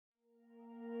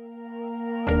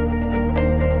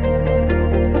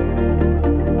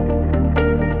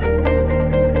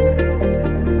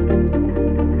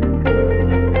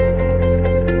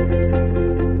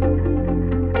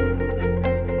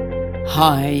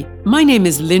Hi, my name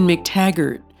is Lynn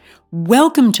McTaggart.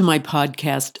 Welcome to my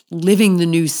podcast, Living the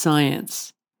New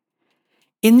Science.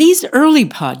 In these early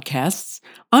podcasts,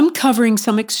 I'm covering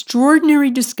some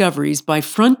extraordinary discoveries by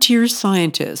frontier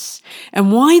scientists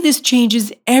and why this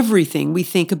changes everything we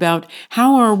think about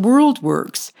how our world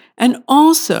works and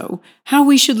also how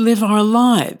we should live our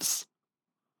lives.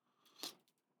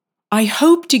 I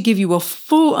hope to give you a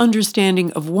full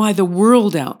understanding of why the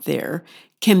world out there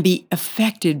can be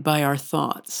affected by our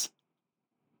thoughts.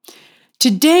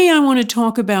 Today, I want to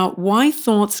talk about why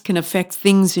thoughts can affect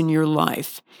things in your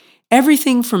life,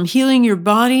 everything from healing your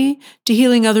body to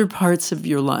healing other parts of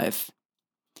your life.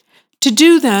 To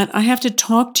do that, I have to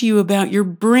talk to you about your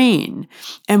brain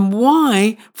and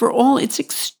why, for all its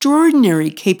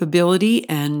extraordinary capability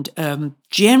and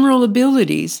general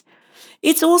abilities,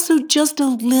 it's also just a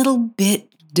little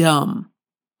bit dumb.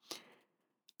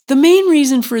 The main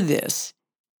reason for this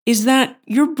is that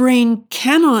your brain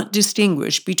cannot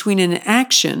distinguish between an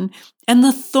action and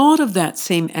the thought of that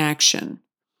same action.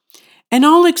 And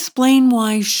I'll explain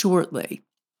why shortly.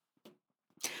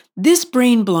 This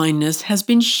brain blindness has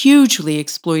been hugely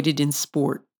exploited in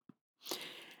sport.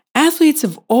 Athletes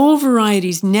of all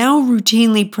varieties now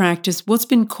routinely practice what's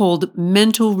been called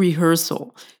mental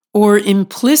rehearsal, or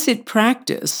implicit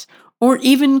practice, or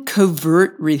even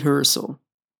covert rehearsal.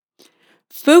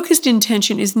 Focused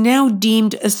intention is now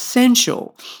deemed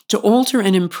essential to alter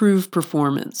and improve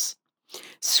performance.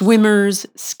 Swimmers,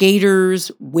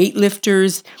 skaters,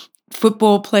 weightlifters,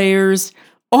 football players,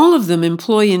 all of them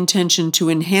employ intention to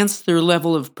enhance their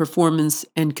level of performance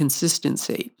and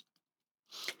consistency.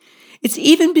 It's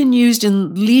even been used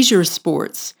in leisure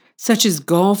sports, such as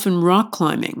golf and rock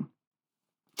climbing.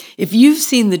 If you've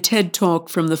seen the TED Talk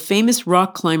from the famous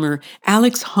rock climber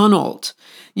Alex Honnold,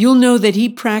 you'll know that he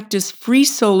practiced free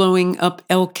soloing up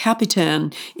El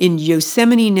Capitan in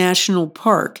Yosemite National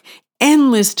Park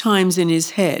endless times in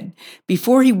his head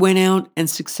before he went out and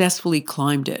successfully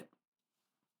climbed it.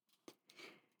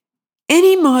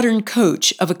 Any modern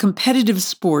coach of a competitive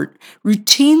sport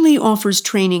routinely offers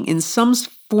training in some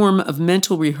form of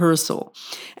mental rehearsal,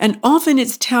 and often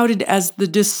it's touted as the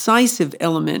decisive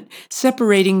element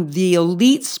separating the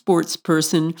elite sports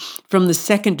person from the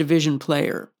second division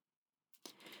player.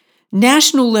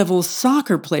 National-level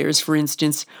soccer players, for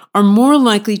instance, are more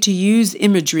likely to use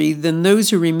imagery than those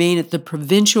who remain at the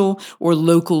provincial or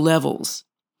local levels.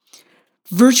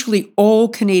 Virtually all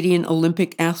Canadian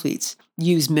Olympic athletes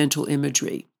use mental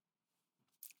imagery.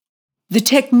 The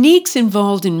techniques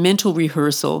involved in mental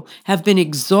rehearsal have been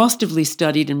exhaustively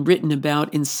studied and written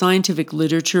about in scientific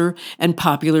literature and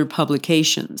popular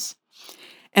publications.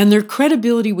 And their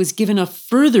credibility was given a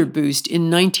further boost in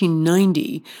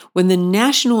 1990 when the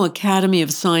National Academy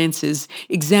of Sciences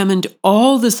examined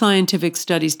all the scientific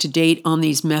studies to date on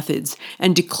these methods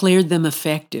and declared them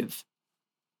effective.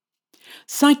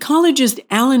 Psychologist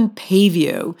Alan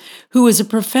Pavio, who is a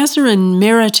professor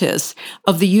emeritus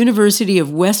of the University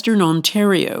of Western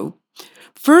Ontario,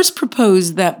 first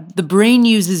proposed that the brain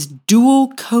uses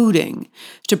dual coding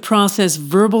to process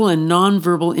verbal and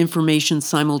nonverbal information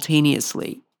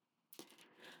simultaneously.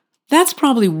 That's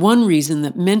probably one reason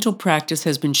that mental practice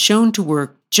has been shown to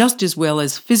work just as well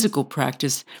as physical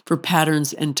practice for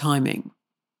patterns and timing.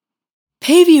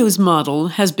 Pavio's model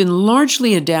has been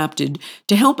largely adapted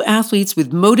to help athletes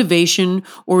with motivation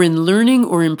or in learning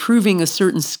or improving a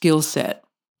certain skill set.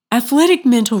 Athletic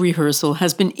mental rehearsal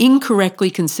has been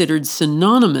incorrectly considered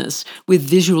synonymous with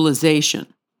visualization.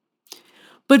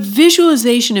 But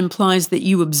visualization implies that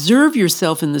you observe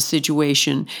yourself in the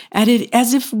situation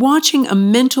as if watching a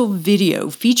mental video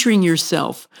featuring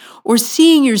yourself or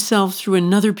seeing yourself through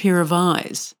another pair of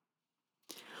eyes.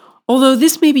 Although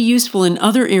this may be useful in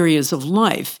other areas of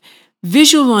life,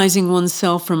 visualizing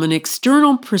oneself from an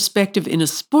external perspective in a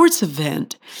sports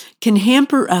event can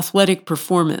hamper athletic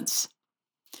performance.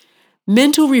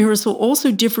 Mental rehearsal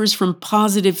also differs from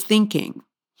positive thinking.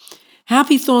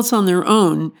 Happy thoughts on their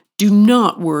own do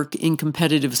not work in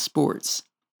competitive sports.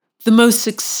 The most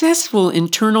successful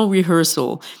internal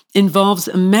rehearsal involves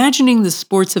imagining the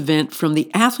sports event from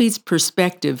the athlete's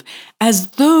perspective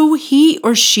as though he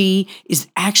or she is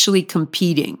actually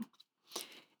competing.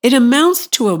 It amounts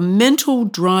to a mental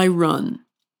dry run.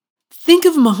 Think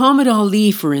of Muhammad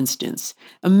Ali, for instance,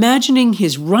 imagining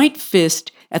his right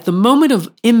fist at the moment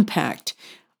of impact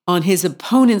on his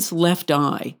opponent's left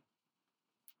eye.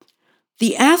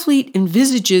 The athlete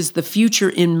envisages the future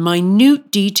in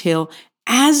minute detail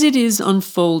as it is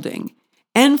unfolding,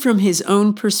 and from his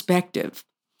own perspective.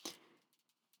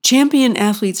 Champion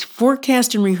athletes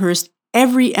forecast and rehearse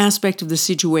every aspect of the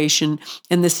situation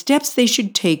and the steps they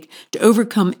should take to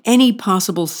overcome any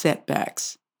possible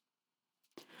setbacks.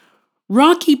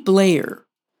 Rocky Bleier,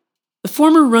 the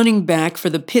former running back for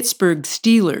the Pittsburgh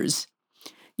Steelers,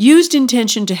 used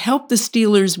intention to help the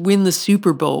Steelers win the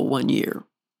Super Bowl one year.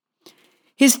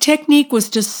 His technique was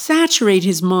to saturate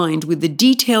his mind with the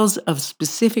details of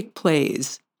specific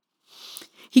plays.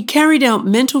 He carried out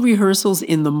mental rehearsals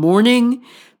in the morning,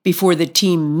 before the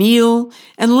team meal,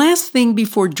 and last thing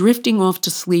before drifting off to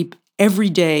sleep every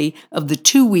day of the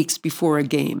 2 weeks before a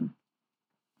game.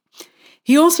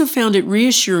 He also found it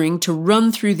reassuring to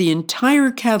run through the entire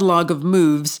catalog of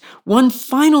moves one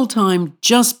final time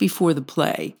just before the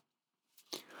play.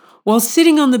 While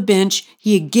sitting on the bench,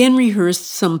 he again rehearsed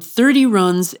some 30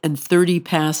 runs and 30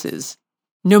 passes.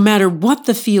 No matter what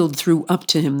the field threw up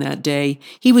to him that day,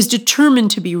 he was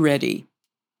determined to be ready.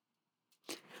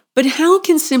 But how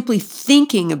can simply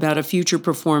thinking about a future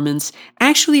performance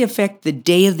actually affect the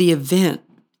day of the event?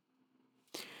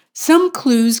 Some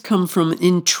clues come from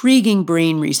intriguing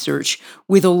brain research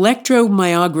with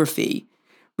electromyography,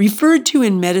 referred to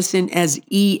in medicine as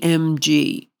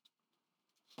EMG.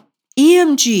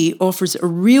 EMG offers a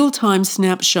real-time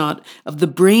snapshot of the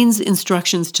brain's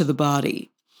instructions to the body,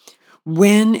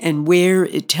 when and where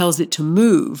it tells it to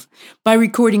move, by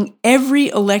recording every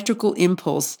electrical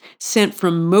impulse sent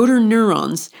from motor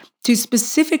neurons to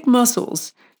specific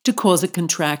muscles to cause a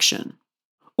contraction.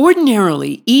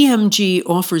 Ordinarily, EMG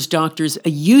offers doctors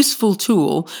a useful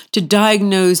tool to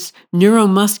diagnose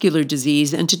neuromuscular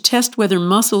disease and to test whether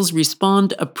muscles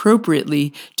respond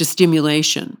appropriately to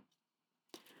stimulation.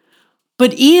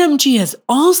 But EMG has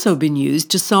also been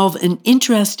used to solve an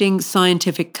interesting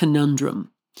scientific conundrum: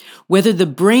 whether the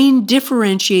brain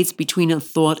differentiates between a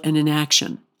thought and an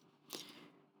action.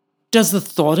 Does the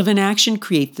thought of an action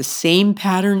create the same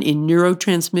pattern in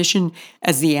neurotransmission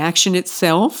as the action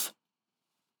itself?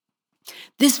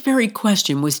 This very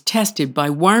question was tested by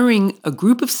wiring a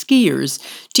group of skiers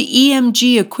to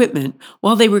EMG equipment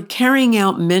while they were carrying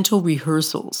out mental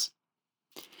rehearsals.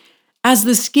 As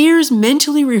the skiers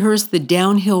mentally rehearsed the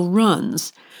downhill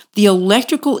runs, the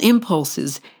electrical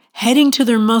impulses heading to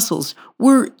their muscles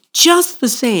were just the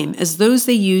same as those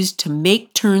they used to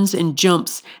make turns and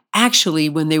jumps actually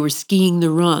when they were skiing the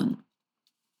run.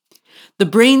 The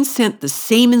brain sent the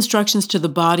same instructions to the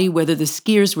body whether the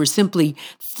skiers were simply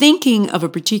thinking of a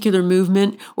particular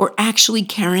movement or actually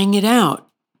carrying it out.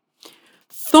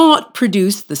 Thought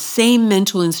produced the same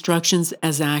mental instructions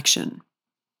as action.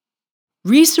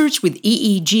 Research with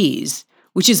EEGs,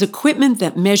 which is equipment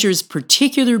that measures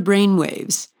particular brain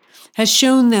waves, has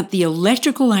shown that the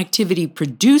electrical activity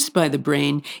produced by the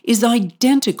brain is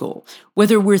identical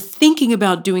whether we're thinking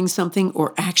about doing something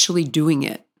or actually doing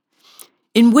it.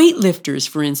 In weightlifters,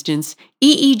 for instance,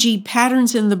 EEG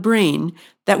patterns in the brain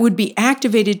that would be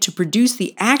activated to produce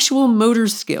the actual motor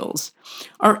skills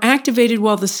are activated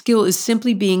while the skill is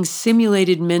simply being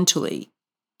simulated mentally.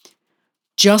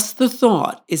 Just the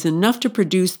thought is enough to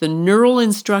produce the neural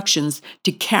instructions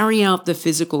to carry out the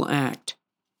physical act.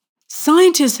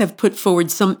 Scientists have put forward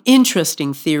some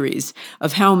interesting theories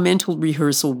of how mental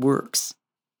rehearsal works.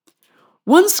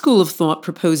 One school of thought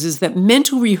proposes that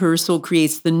mental rehearsal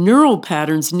creates the neural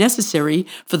patterns necessary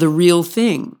for the real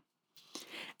thing.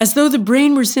 As though the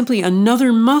brain were simply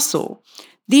another muscle,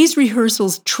 these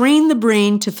rehearsals train the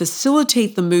brain to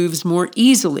facilitate the moves more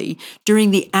easily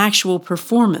during the actual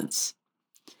performance.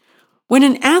 When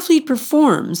an athlete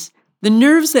performs, the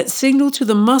nerves that signal to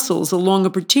the muscles along a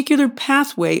particular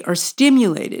pathway are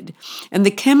stimulated, and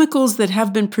the chemicals that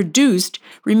have been produced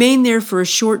remain there for a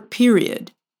short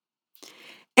period.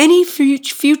 Any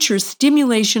future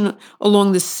stimulation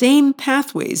along the same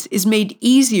pathways is made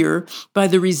easier by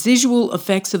the residual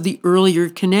effects of the earlier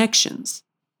connections.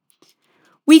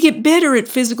 We get better at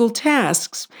physical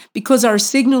tasks because our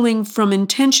signaling from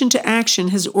intention to action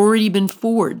has already been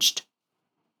forged.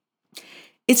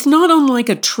 It's not unlike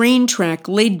a train track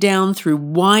laid down through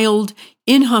wild,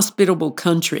 inhospitable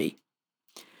country.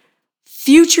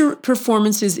 Future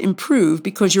performances improve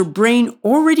because your brain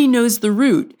already knows the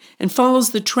route and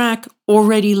follows the track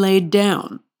already laid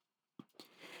down.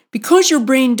 Because your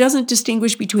brain doesn't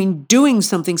distinguish between doing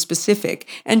something specific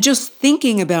and just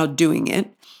thinking about doing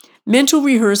it, mental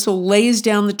rehearsal lays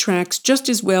down the tracks just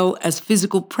as well as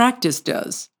physical practice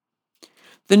does.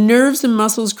 The nerves and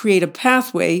muscles create a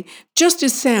pathway just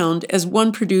as sound as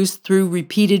one produced through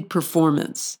repeated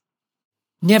performance.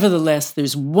 Nevertheless,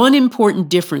 there's one important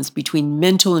difference between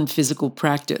mental and physical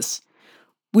practice.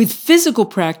 With physical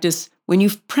practice, when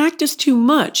you've practiced too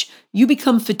much, you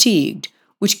become fatigued,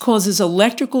 which causes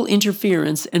electrical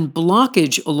interference and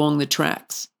blockage along the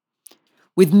tracks.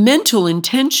 With mental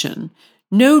intention,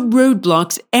 no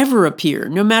roadblocks ever appear,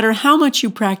 no matter how much you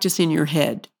practice in your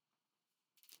head.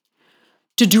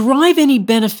 To derive any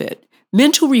benefit,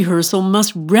 mental rehearsal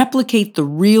must replicate the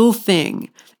real thing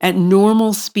at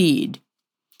normal speed.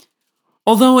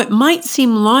 Although it might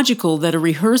seem logical that a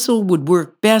rehearsal would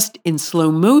work best in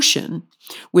slow motion,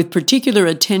 with particular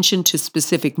attention to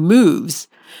specific moves,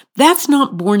 that's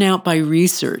not borne out by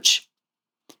research.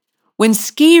 When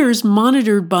skiers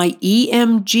monitored by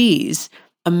EMGs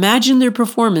imagined their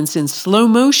performance in slow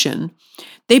motion,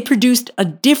 they produced a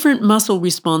different muscle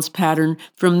response pattern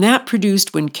from that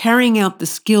produced when carrying out the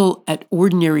skill at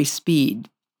ordinary speed.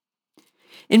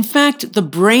 In fact, the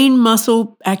brain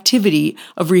muscle activity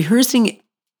of rehearsing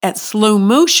at slow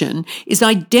motion is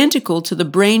identical to the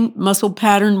brain muscle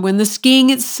pattern when the skiing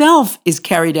itself is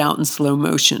carried out in slow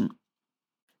motion.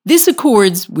 This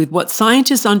accords with what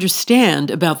scientists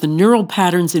understand about the neural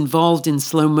patterns involved in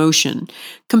slow motion,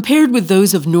 compared with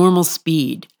those of normal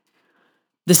speed.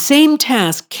 The same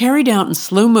task carried out in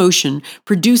slow motion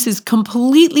produces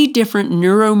completely different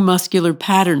neuromuscular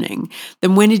patterning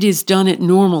than when it is done at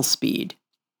normal speed.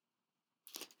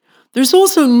 There's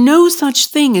also no such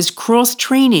thing as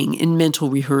cross-training in mental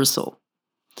rehearsal.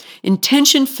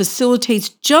 Intention facilitates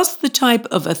just the type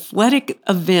of athletic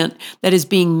event that is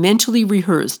being mentally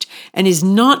rehearsed and is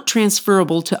not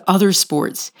transferable to other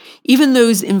sports, even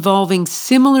those involving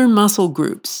similar muscle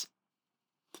groups.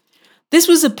 This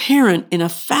was apparent in a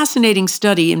fascinating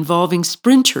study involving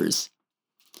sprinters.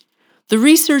 The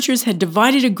researchers had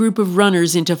divided a group of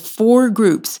runners into 4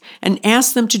 groups and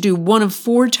asked them to do one of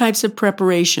 4 types of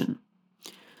preparation: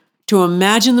 to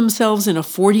imagine themselves in a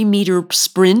 40-meter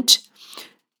sprint,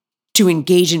 to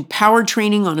engage in power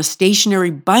training on a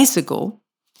stationary bicycle,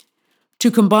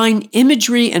 to combine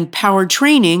imagery and power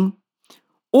training,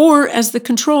 or as the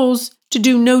controls, to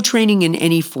do no training in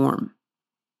any form.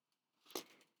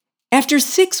 After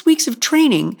 6 weeks of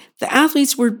training, the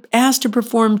athletes were asked to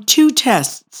perform 2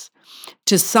 tests: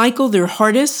 to cycle their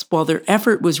hardest while their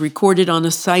effort was recorded on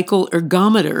a cycle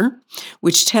ergometer,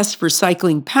 which tests for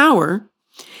cycling power,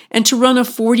 and to run a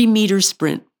 40-meter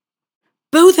sprint.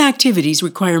 Both activities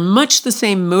require much the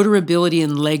same motor ability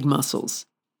and leg muscles.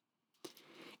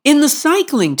 In the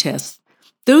cycling test,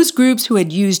 those groups who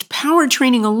had used power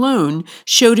training alone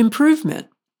showed improvement.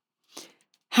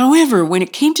 However, when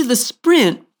it came to the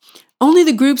sprint, only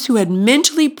the groups who had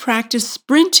mentally practiced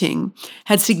sprinting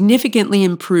had significantly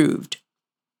improved.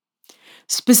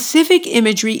 Specific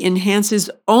imagery enhances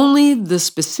only the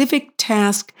specific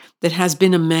task that has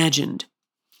been imagined.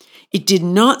 It did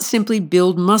not simply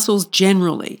build muscles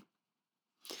generally.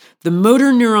 The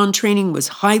motor neuron training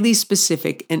was highly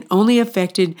specific and only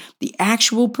affected the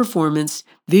actual performance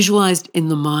visualized in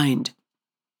the mind.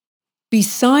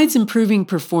 Besides improving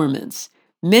performance,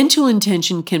 mental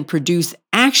intention can produce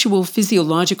actual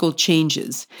physiological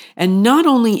changes, and not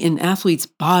only in athletes'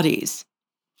 bodies.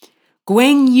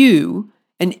 Guang Yu,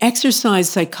 an exercise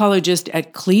psychologist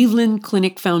at Cleveland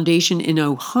Clinic Foundation in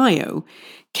Ohio,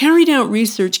 carried out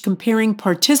research comparing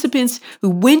participants who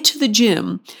went to the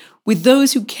gym with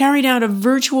those who carried out a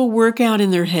virtual workout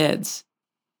in their heads.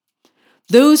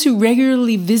 Those who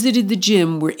regularly visited the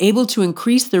gym were able to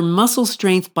increase their muscle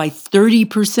strength by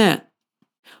 30%.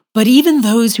 But even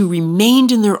those who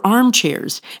remained in their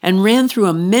armchairs and ran through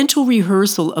a mental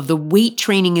rehearsal of the weight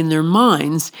training in their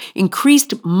minds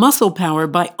increased muscle power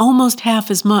by almost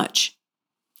half as much.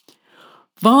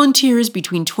 Volunteers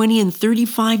between 20 and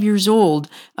 35 years old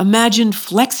imagined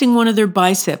flexing one of their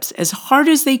biceps as hard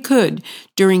as they could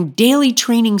during daily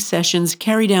training sessions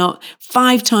carried out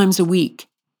 5 times a week.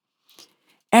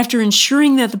 After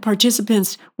ensuring that the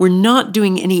participants were not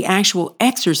doing any actual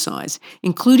exercise,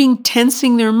 including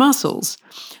tensing their muscles,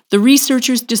 the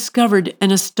researchers discovered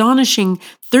an astonishing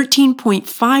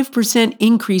 13.5%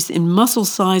 increase in muscle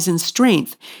size and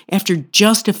strength after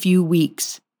just a few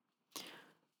weeks.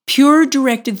 Pure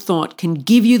directed thought can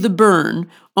give you the burn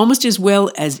almost as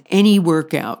well as any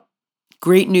workout.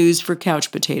 Great news for couch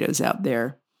potatoes out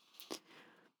there.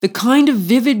 The kind of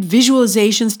vivid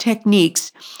visualizations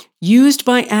techniques used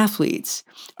by athletes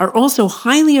are also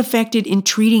highly effective in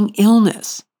treating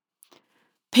illness.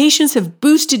 Patients have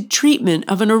boosted treatment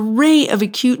of an array of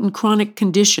acute and chronic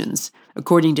conditions,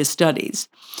 according to studies,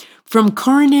 from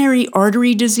coronary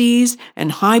artery disease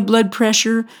and high blood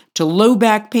pressure to low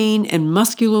back pain and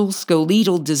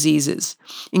musculoskeletal diseases,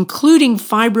 including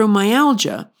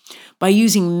fibromyalgia, by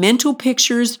using mental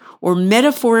pictures or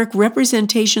metaphoric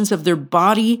representations of their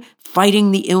body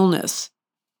fighting the illness.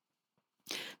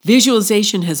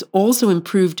 Visualization has also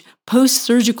improved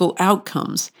post-surgical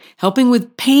outcomes, helping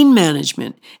with pain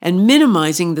management and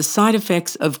minimizing the side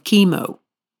effects of chemo.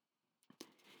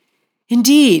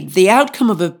 Indeed, the outcome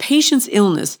of a patient's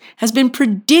illness has been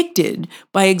predicted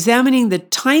by examining the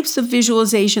types of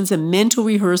visualizations and mental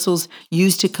rehearsals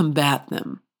used to combat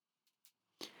them.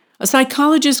 A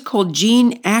psychologist called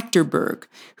Jean Achterberg,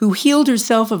 who healed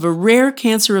herself of a rare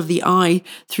cancer of the eye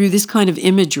through this kind of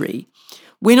imagery,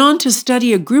 went on to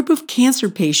study a group of cancer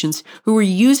patients who were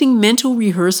using mental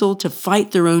rehearsal to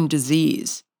fight their own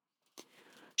disease.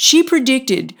 She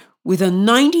predicted with a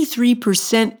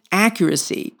 93%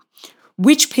 accuracy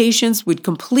which patients would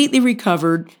completely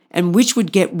recover and which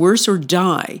would get worse or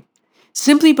die,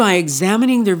 simply by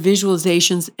examining their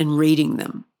visualizations and rating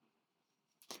them.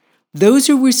 Those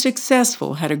who were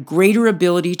successful had a greater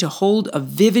ability to hold a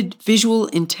vivid visual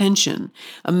intention,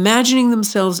 imagining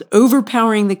themselves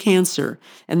overpowering the cancer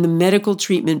and the medical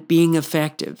treatment being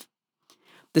effective.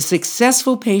 The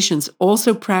successful patients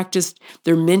also practiced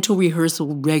their mental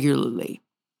rehearsal regularly.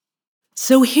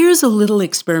 So here's a little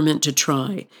experiment to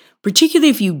try, particularly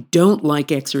if you don't like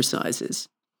exercises.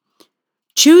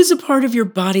 Choose a part of your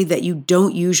body that you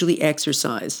don't usually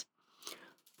exercise.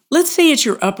 Let's say it's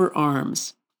your upper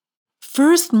arms.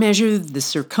 First, measure the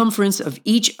circumference of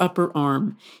each upper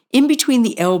arm in between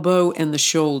the elbow and the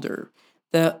shoulder,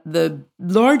 the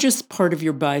largest part of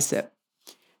your bicep.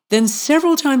 Then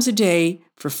several times a day,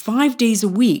 for 5 days a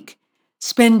week,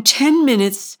 spend 10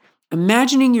 minutes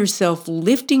imagining yourself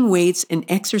lifting weights and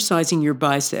exercising your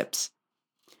biceps.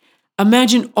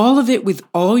 Imagine all of it with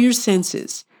all your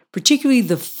senses, particularly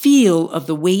the feel of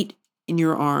the weight in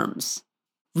your arms.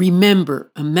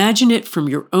 Remember, imagine it from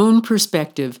your own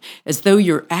perspective as though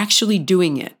you're actually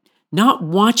doing it, not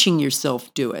watching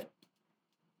yourself do it.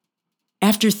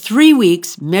 After 3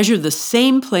 weeks, measure the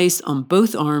same place on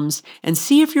both arms and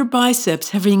see if your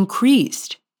biceps have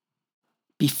increased.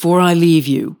 Before I leave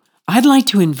you, I'd like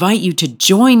to invite you to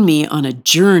join me on a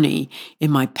journey in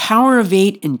my Power of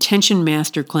 8 Intention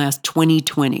Masterclass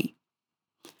 2020.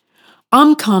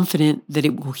 I'm confident that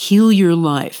it will heal your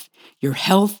life, your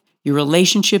health, your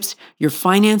relationships, your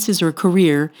finances or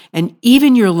career, and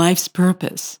even your life's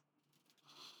purpose.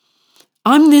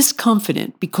 I'm this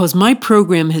confident because my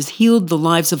program has healed the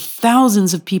lives of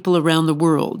thousands of people around the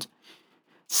world,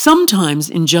 sometimes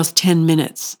in just 10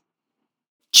 minutes.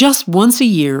 Just once a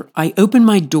year, I open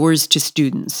my doors to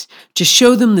students to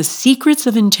show them the secrets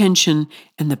of intention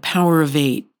and the power of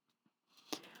 8.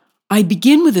 I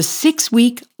begin with a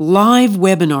 6-week live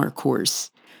webinar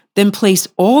course, then place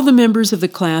all the members of the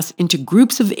class into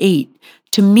groups of 8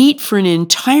 to meet for an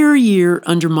entire year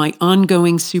under my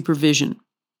ongoing supervision.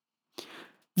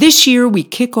 This year, we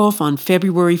kick off on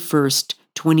February 1st,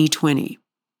 2020.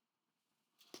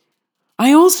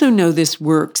 I also know this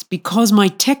works because my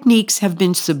techniques have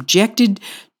been subjected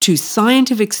to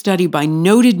scientific study by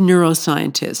noted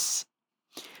neuroscientists.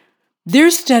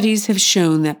 Their studies have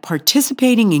shown that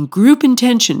participating in group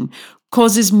intention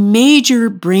causes major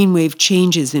brainwave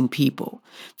changes in people,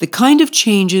 the kind of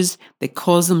changes that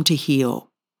cause them to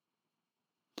heal.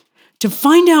 To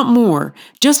find out more,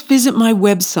 just visit my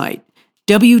website,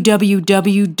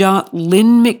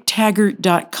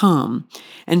 www.lynnmctaggart.com,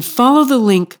 and follow the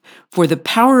link for the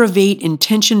Power of 8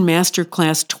 Intention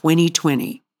Masterclass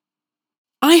 2020.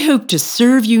 I hope to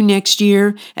serve you next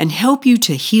year and help you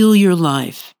to heal your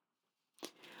life.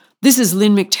 This is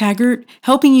Lynn McTaggart,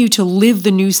 helping you to live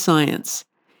the new science.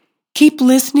 Keep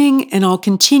listening, and I'll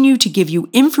continue to give you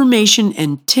information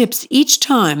and tips each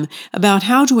time about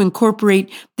how to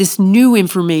incorporate this new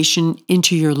information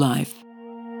into your life.